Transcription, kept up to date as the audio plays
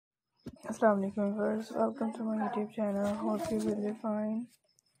Assalamualaikum viewers, welcome to my YouTube channel. Hope you will be fine.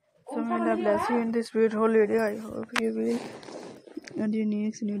 So may Allah bless you in this beautiful video. I hope you will and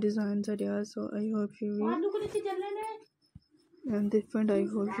unique new designs ideas. So I hope you will and different. I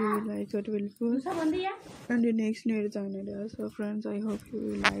hope you will like it beautiful and unique new design ideas. So friends, I hope you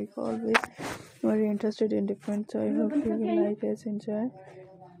will like always very interested in different. So I hope you will like us enjoy.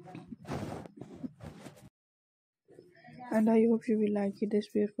 And I hope you will like this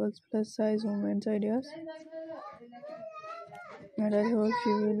beautiful plus size women's ideas. And I hope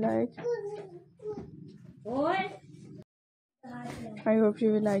you will like. I hope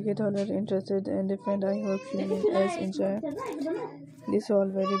you will like it. All are interested and different. I hope you will as enjoy. This all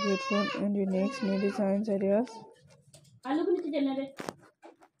very beautiful and unique new designs ideas.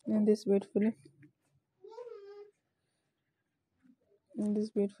 And this beautiful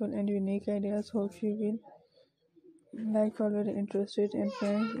and unique ideas. Hope you will like already interested and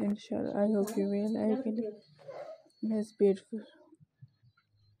friends. Inshallah, I hope you will like it. It's beautiful.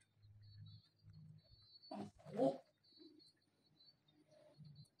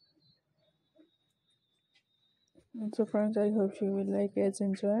 And so friends, I hope you will like as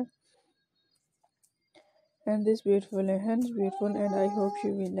enjoy. And this beautiful and hands beautiful, and I hope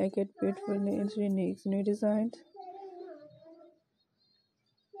you will like it beautiful and unique new designs.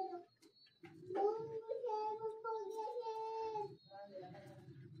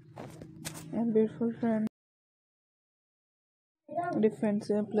 And beautiful friend different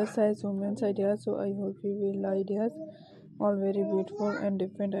plus size women's ideas. So I hope you will ideas all very beautiful and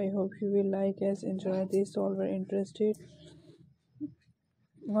different. I hope you will like as enjoy this all very interested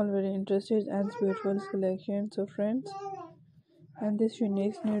and beautiful selection. So friends, and this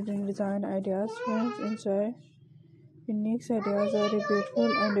unique new design ideas, friends, enjoy. Unique ideas are very beautiful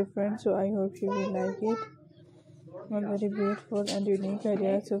and different, so I hope you will like it. All very beautiful and unique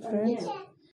ideas. So friends,